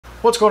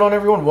What's going on,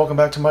 everyone? Welcome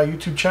back to my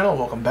YouTube channel.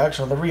 Welcome back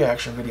to another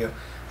reaction video.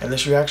 In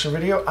this reaction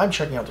video, I'm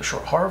checking out the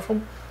short horror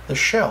film, The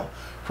Shell,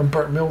 from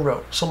Burnt Mill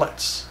Road. So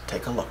let's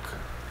take a look.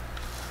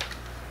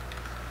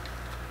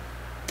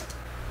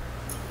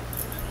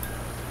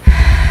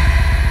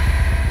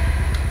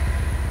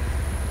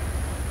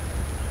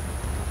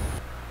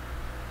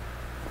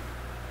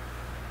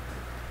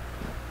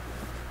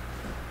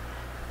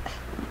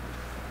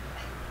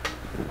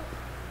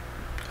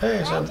 Hey,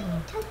 is that,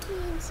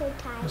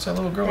 what's that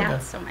little girl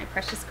again? So my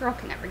precious girl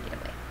can never get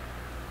away.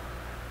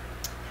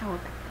 How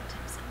about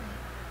bedtime story?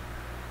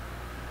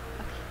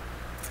 Okay.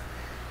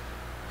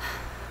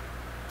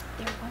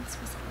 There once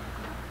was a little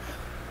girl,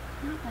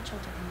 not much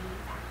older than me,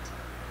 in fact,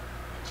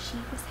 and she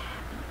was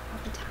happy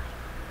all the time.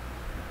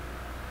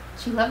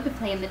 She loved to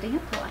play in the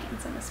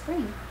dandelions in the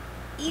spring,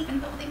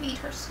 even though they made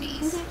her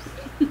sneeze.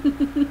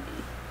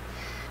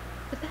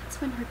 But that's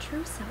when her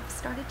true self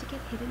started to get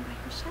hidden by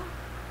her shell.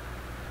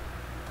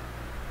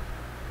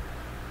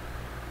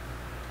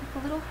 Like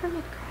a little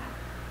hermit crab.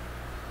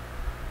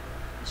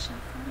 The shell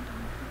formed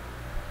on her.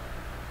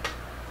 It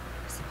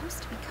was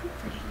supposed to be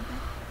comforting,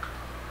 but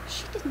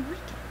she didn't like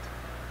it.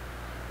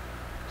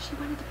 She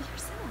wanted to be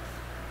herself.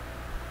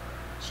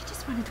 She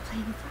just wanted to play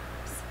in the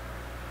flowers.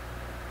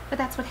 But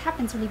that's what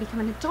happens when you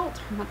become an adult,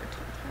 her mother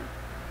told her.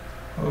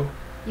 Oh.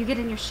 You get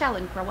in your shell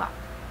and grow up.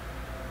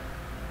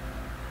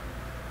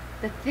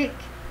 The thick,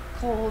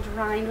 cold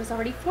rind was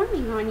already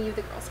forming on you,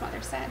 the girl's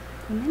mother said.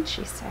 And then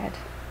she said,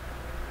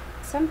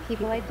 some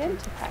people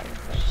identify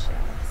with their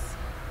shells.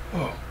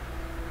 Oh.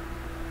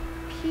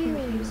 Peel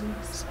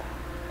yourself.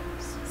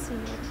 See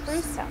your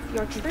true self,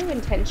 your true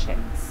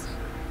intentions.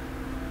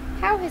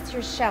 How has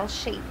your shell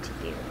shaped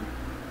you?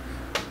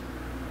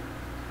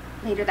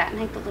 Later that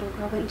night, the little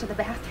girl went into the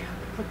bathroom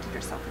and looked at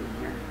herself in the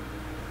mirror.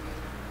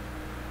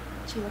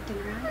 She looked in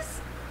her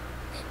eyes.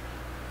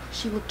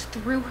 She looked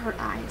through her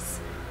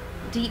eyes,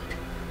 deep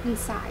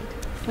inside.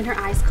 When her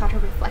eyes caught her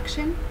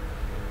reflection,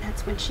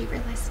 that's when she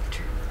realized the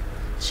truth.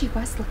 She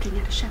was looking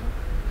at a shell.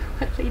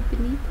 What lay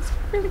beneath was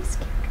really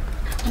scared.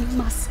 A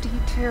musty,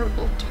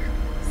 terrible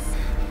darkness.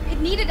 It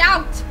needed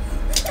out!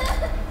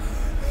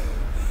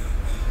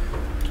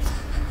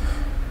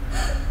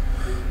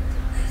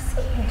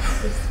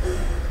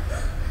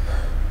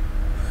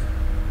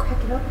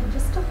 Crack it open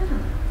just a little.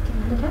 Can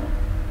you let it up?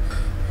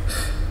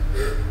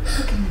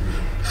 Look in the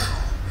mirror.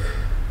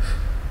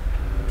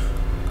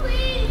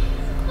 Please,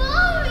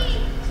 Mommy!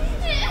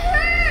 It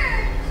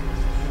hurts!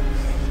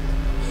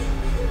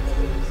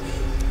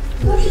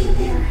 Look in the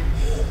mirror.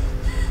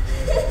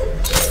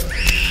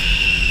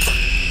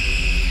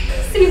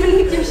 See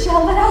beneath your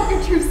shell, let out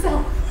your true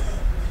self.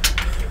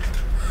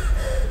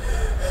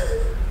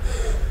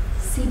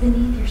 See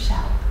beneath your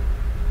shell,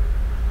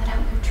 let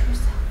out your true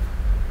self.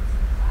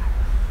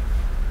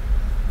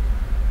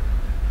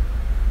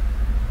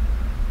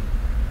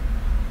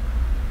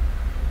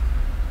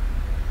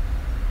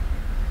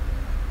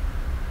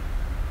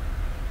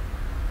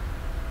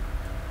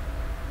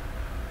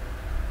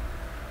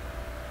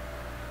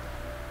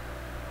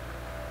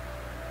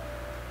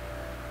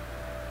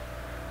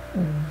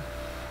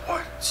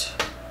 What?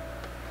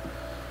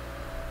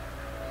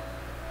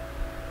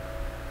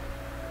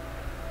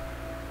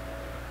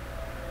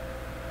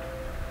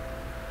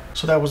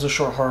 So that was the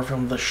short horror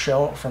film, The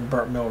Shell, from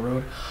Burnt Mill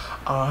Road.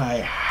 I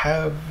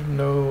have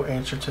no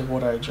answer to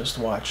what I just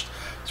watched.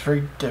 It's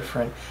very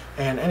different,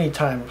 and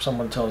anytime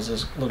someone tells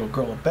this little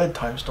girl a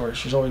bedtime story,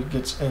 she always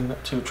gets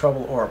into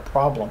trouble or a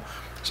problem,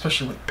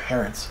 especially with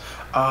parents.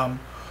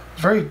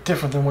 Very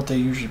different than what they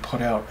usually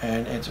put out,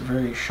 and it's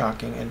very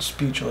shocking and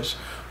speechless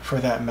for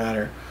that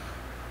matter.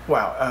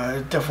 Wow,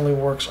 it definitely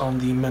works on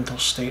the mental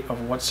state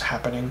of what's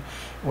happening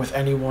with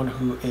anyone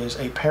who is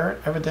a parent,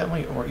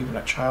 evidently, or even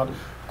a child.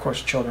 Of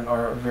course, children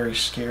are very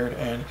scared,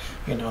 and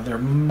their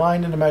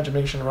mind and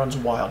imagination runs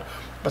wild.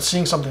 But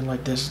seeing something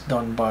like this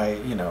done by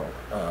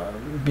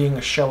being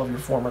a shell of your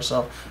former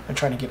self and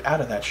trying to get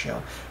out of that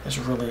shell is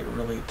really,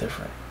 really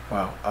different.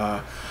 Wow.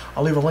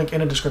 I'll leave a link in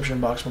the description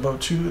box below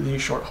to the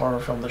short horror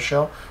film, The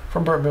Shell,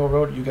 from Burnt Mill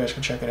Road. You guys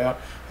can check it out,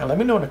 and let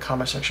me know in the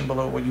comment section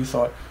below what you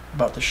thought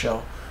about The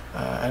Shell.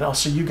 And I'll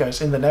see you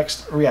guys in the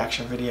next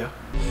reaction video.